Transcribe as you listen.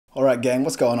Alright gang,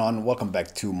 what's going on? Welcome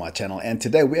back to my channel, and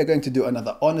today we are going to do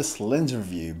another honest lens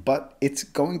review, but it's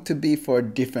going to be for a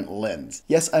different lens.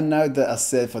 Yes, I know that I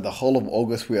said for the whole of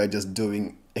August we are just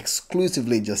doing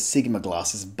exclusively just Sigma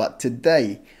glasses, but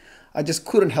today I just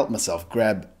couldn't help myself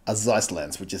grab a Zeiss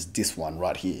lens, which is this one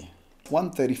right here.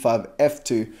 135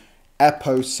 f2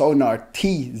 Apostol Sonnar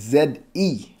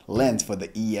TZE lens for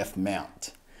the EF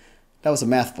mount. That was a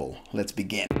mouthful. Let's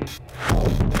begin.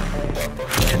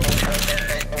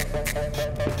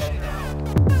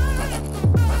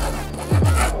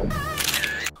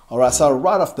 Alright, so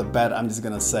right off the bat, I'm just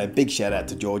gonna say big shout out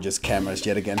to George's Cameras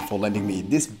yet again for lending me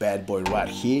this bad boy right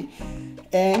here.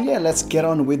 And yeah, let's get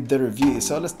on with the review.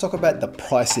 So let's talk about the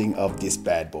pricing of this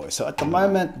bad boy. So at the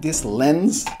moment, this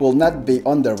lens will not be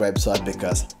on their website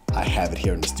because I have it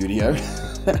here in the studio.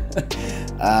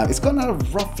 It's gonna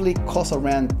roughly cost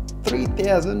around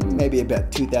 3,000, maybe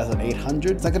about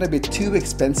 2,800. It's not gonna be too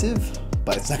expensive,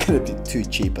 but it's not going to be too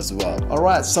cheap as well.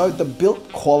 Alright, so the build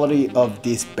quality of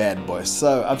this bad boy.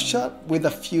 So I've shot with a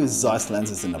few Zeiss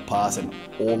lenses in the past and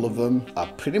all of them are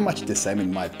pretty much the same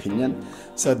in my opinion.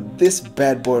 So this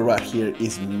bad boy right here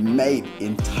is made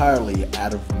entirely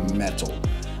out of metal.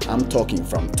 I'm talking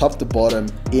from top to bottom,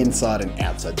 inside and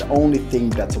outside. The only thing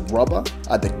that's rubber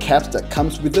are the caps that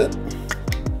comes with it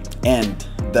and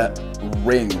that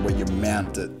ring where you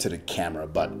mount it to the camera,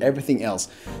 but everything else,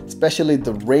 especially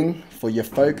the ring for your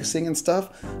focusing and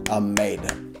stuff, are made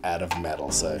out of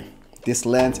metal. So this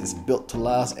lens is built to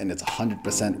last and it's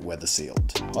 100% weather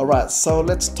sealed. Alright, so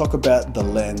let's talk about the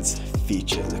lens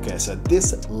features. Okay, so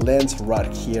this lens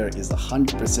right here is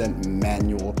 100%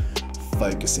 manual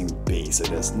focusing beast.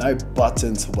 So there's no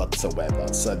buttons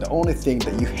whatsoever. So the only thing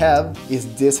that you have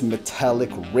is this metallic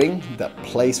ring that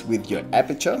plays with your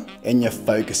aperture and your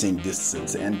focusing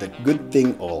distance. And the good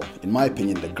thing, or in my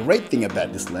opinion, the great thing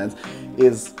about this lens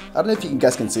is, I don't know if you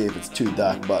guys can see if it's too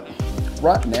dark, but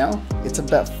right now it's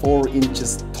about 4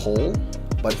 inches tall.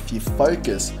 But if you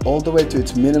focus all the way to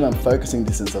its minimum focusing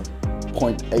distance of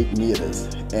 0.8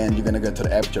 meters, and you're gonna go to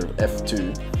the aperture of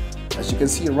f2, as you can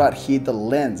see right here, the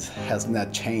lens has now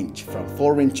changed from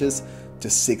 4 inches to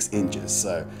 6 inches.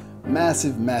 So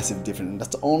massive difference.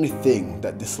 That's the only thing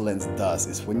that this lens does,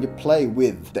 is when you play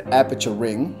with the aperture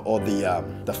ring or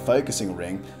the focusing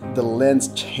ring, the lens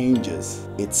changes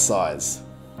its size.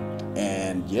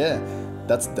 And yeah,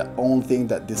 that's the only thing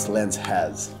that this lens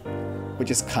has, which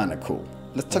is kind of cool.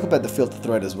 Let's talk about the filter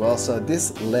thread as well. So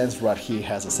this lens right here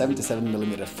has a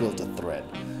 77mm filter thread.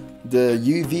 The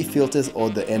UV filters or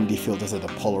the ND filters or the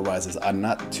polarizers are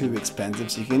not too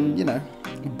expensive, so you can, you know,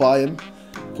 buy them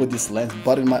for this lens.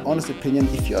 But in my honest opinion,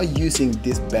 if you're using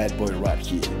this bad boy right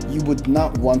here, you would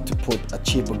not want to put a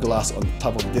cheaper glass on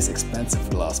top of this expensive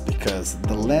glass, because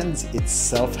the lens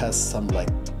itself has some like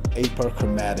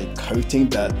apochromatic coating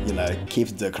that, you know,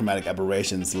 keeps the chromatic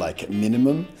aberrations like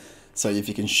minimum. So if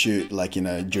you can shoot, like, you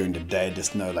know, during the day,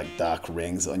 there's no like dark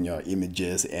rings on your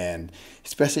images, and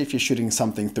especially if you're shooting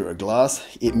something through a glass,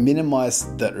 it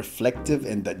minimizes that reflective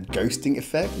and that ghosting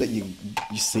effect that you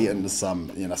see in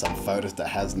some, you know, some photos that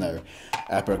has no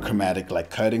apochromatic like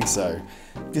coating. So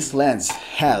this lens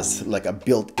has like a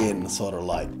built-in sort of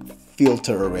like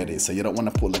filter already, so you don't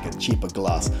want to put like a cheaper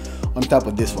glass on top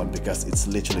of this one, because it's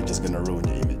literally just gonna ruin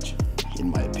your image,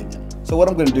 in my opinion. So what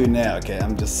I'm going to do now, okay,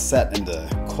 I'm just sat in the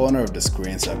corner of the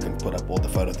screen so I can put up all the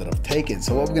photos that I've taken.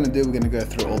 So what we're going to do, we're going to go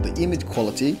through all the image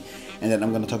quality, and then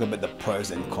I'm going to talk about the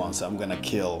pros and cons. So I'm going to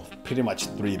kill pretty much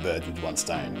 3 birds with 1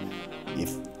 stone,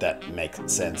 if that makes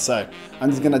sense. So I'm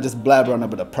just going to just blabber on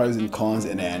about the pros and cons,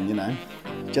 and then, you know,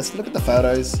 just look at the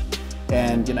photos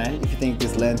and, you know, if you think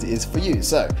this lens is for you.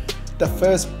 So the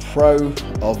first pro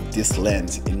of this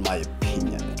lens, in my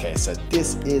opinion, okay, so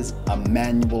this is a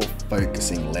manual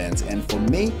focusing lens, and for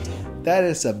me, that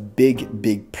is a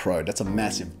big pro. That's a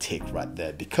massive tick right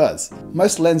there, because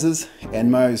most lenses and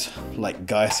most like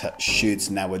guys that shoots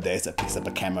nowadays that picks up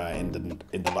a camera in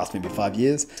the last maybe 5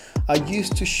 years are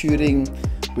used to shooting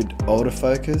with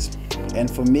autofocus,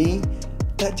 and for me,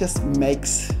 that just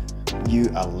makes you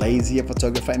a lazier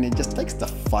photographer, and it just takes the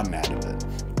fun out of it.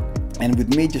 And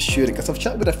with me just shooting, because I've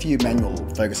shot with a few manual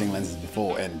focusing lenses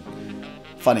before, and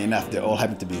funny enough, they all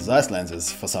happen to be Zeiss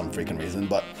lenses for some freaking reason.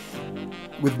 But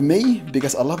with me,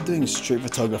 because I love doing street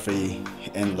photography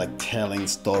and like telling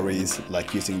stories,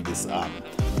 like using this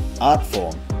art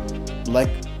form,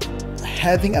 like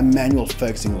having a manual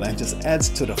focusing lens just adds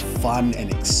to the fun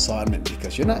and excitement,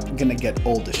 because you're not gonna get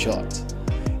all the shots.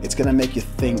 It's gonna make you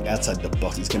think outside the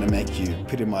box. It's gonna make you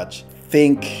pretty much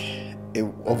think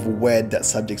of where that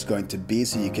subject's going to be,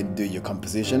 so you can do your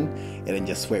composition and then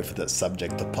just wait for that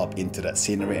subject to pop into that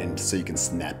scenery, and so you can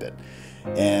snap it.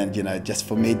 And you know, just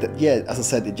for me, that, yeah, as I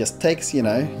said, it just takes, you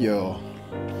know, your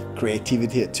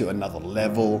creativity to another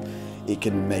level. It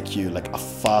can make you like a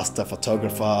faster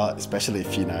photographer, especially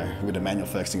if, you know, with a manual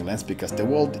focusing lens, because the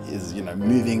world is, you know,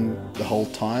 moving the whole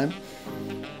time.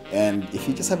 And if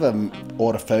you just have an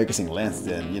autofocusing lens,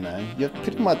 then, you know, you're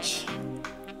pretty much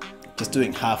just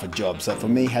doing half a job. So for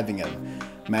me, having a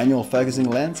manual focusing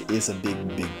lens is a big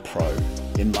pro,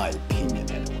 in my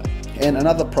opinion anyway. And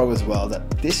another pro as well, that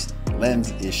this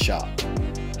lens is sharp.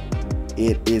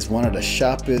 It is one of the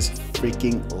sharpest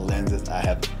freaking lenses I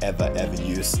have ever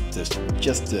used.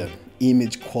 Just the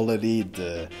image quality,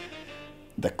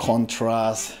 the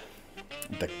contrast,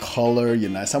 the color, you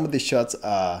know, some of these shots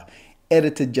are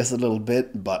edited just a little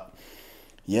bit, but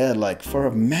yeah, like for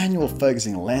a manual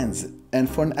focusing lens and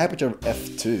for an aperture of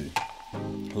f2,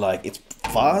 like it's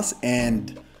fast,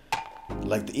 and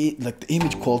like the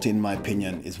image quality, in my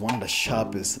opinion, is one of the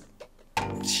sharpest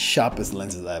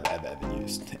lenses I've ever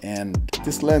used. And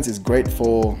this lens is great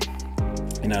for,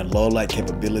 you know, low light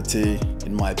capability,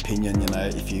 in my opinion. You know,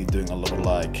 if you're doing a lot of,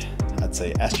 like, I'd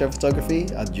say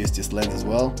astrophotography, I'd use this lens as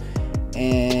well.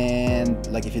 And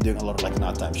like if you're doing a lot of like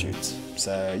nighttime shoots.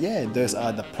 So yeah, those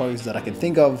are the pros that I can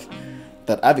think of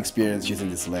that I've experienced using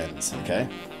this lens. Okay,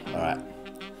 all right,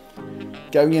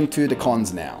 going into the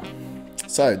cons now.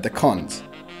 So the cons: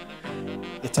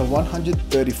 it's a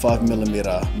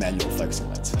 135mm manual focusing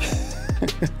lens.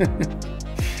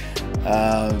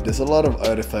 There's a lot of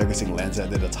autofocusing lenses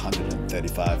out there that's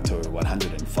 135 to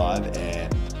 105,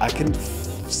 and I can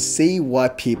see why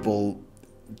people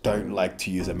don't like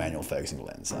to use a manual focusing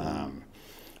lens.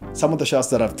 Some of the shots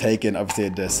that I've taken, obviously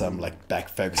there's some like back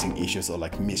focusing issues or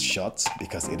like missed shots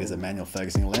because it is a manual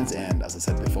focusing lens, and as I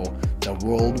said before, the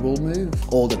world will move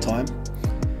all the time.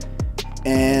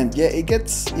 And yeah, it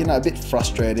gets, you know, a bit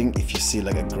frustrating if you see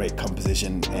like a great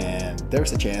composition and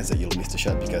there's a chance that you'll miss the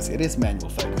shot because it is manual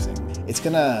focusing. It's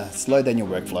gonna slow down your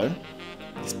workflow,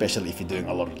 especially if you're doing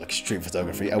a lot of like street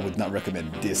photography. I would not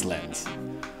recommend this lens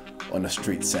on a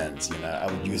street sense. You know,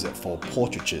 I would use it for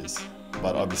portraitures,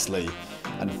 but obviously,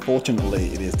 unfortunately,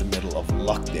 it is the middle of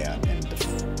lockdown and the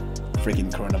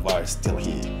freaking coronavirus still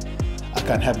here. I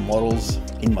can't have models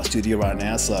in my studio right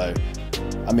now, so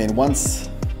I mean, once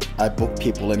I book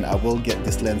people in, I will get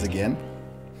this lens again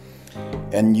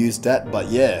and use that. But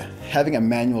yeah, having a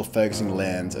manual focusing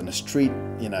lens on a street,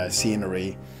 you know,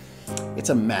 scenery, it's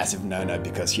a massive no-no,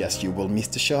 because yes, you will miss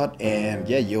the shot, and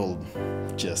yeah, you'll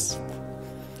just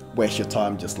waste your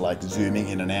time just like zooming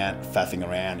in and out, faffing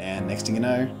around, and next thing you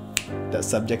know, that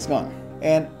subject's gone.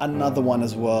 And another one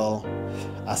as well,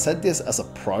 I said this as a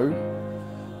pro,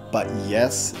 but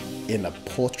yes, in a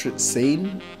portrait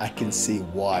scene, I can see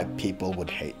why people would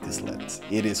hate this lens.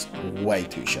 It is way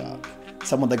too sharp.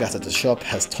 Some of the guys at the shop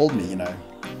has told me, you know,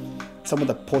 some of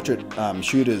the portrait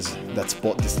shooters that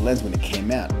bought this lens when it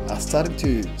came out are starting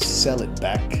to sell it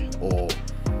back or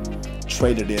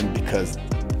trade it in because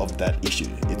of that issue.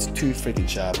 It's too freaking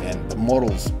sharp, and the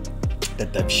models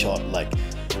that they've shot, like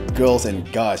girls and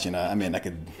guys, you know, I mean, I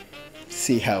could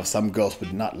see how some girls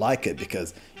would not like it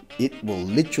because it will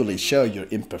literally show your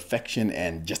imperfection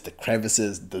and just the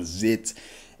crevices, the zits,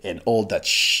 and all that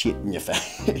shit in your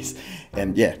face.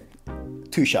 And yeah,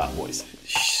 too sharp, boys.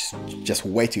 Just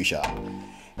way too sharp.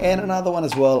 And another one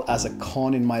as well, as a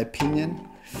con, in my opinion,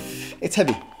 it's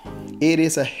heavy. It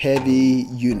is a heavy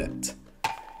unit.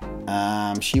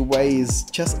 She weighs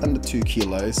just under 2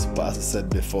 kilos, but as I said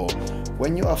before,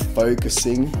 when you are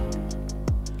focusing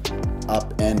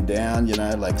up and down, you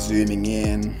know, like zooming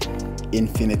in,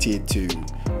 infinity to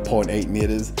 0.8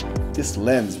 meters, this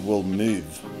lens will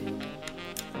move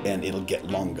and it'll get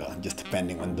longer just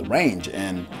depending on the range.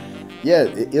 And yeah,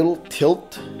 it'll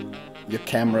tilt your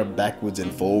camera backwards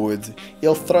and forwards.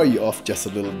 It'll throw you off just a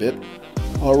little bit.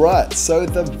 Alright, so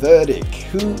the verdict.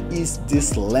 Who is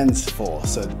this lens for?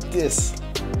 So this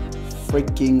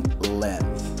freaking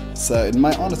lens. So in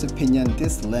my honest opinion,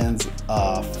 this lens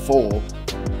are for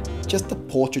just the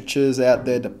portraitures out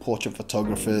there, the portrait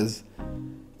photographers.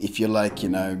 If you like, you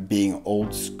know, being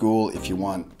old school, if you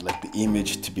want like the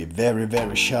image to be very,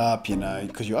 very sharp, you know,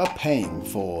 because you are paying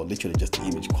for literally just the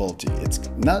image quality. It's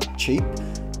not cheap,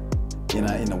 you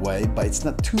know, in a way, but it's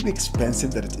not too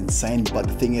expensive that it's insane. But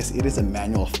the thing is, it is a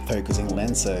manual focusing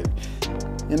lens, so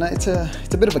you know, it's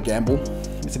a bit of a gamble.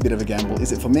 It's a bit of a gamble.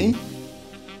 Is it for me?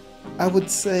 I would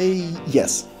say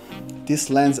yes. This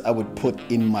lens I would put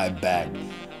in my bag.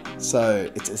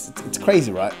 So it's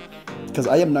crazy, right? Because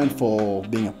I am known for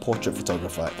being a portrait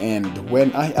photographer, and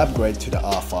when I upgrade to the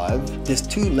R5, there's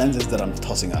two lenses that I'm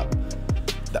tossing up: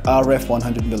 the RF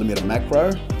 100mm macro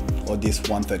or this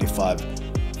 135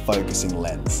 focusing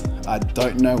lens. I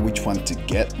don't know which one to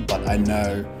get, but I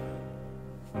know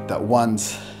that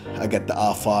once I get the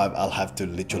R5, I'll have to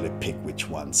literally pick which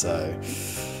one. So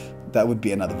that would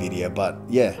be another video. But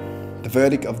yeah, the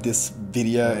verdict of this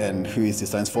video and who is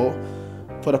this lens for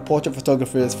the portrait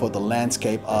photographers, for the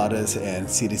landscape artists and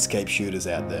cityscape shooters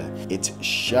out there. It's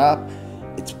sharp,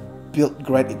 it's built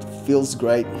great, it feels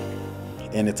great,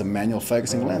 and it's a manual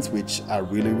focusing lens, which I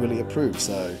really approve.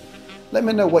 So let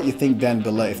me know what you think down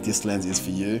below, if this lens is for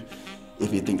you,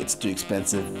 if you think it's too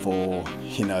expensive for,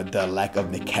 you know, the lack of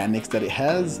mechanics that it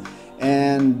has.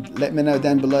 And let me know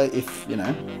down below if, you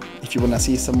know, if you want to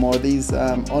see some more of these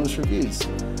honest reviews.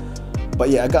 But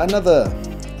yeah, I got another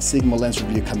Sigma lens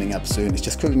review coming up soon. It's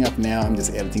just cooking up now. I'm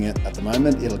just editing it at the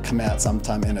moment. It'll come out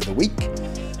sometime end of the week.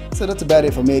 So that's about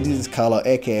it for me. This is Karlo,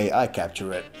 aka I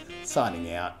Capture It,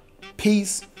 signing out.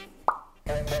 Peace.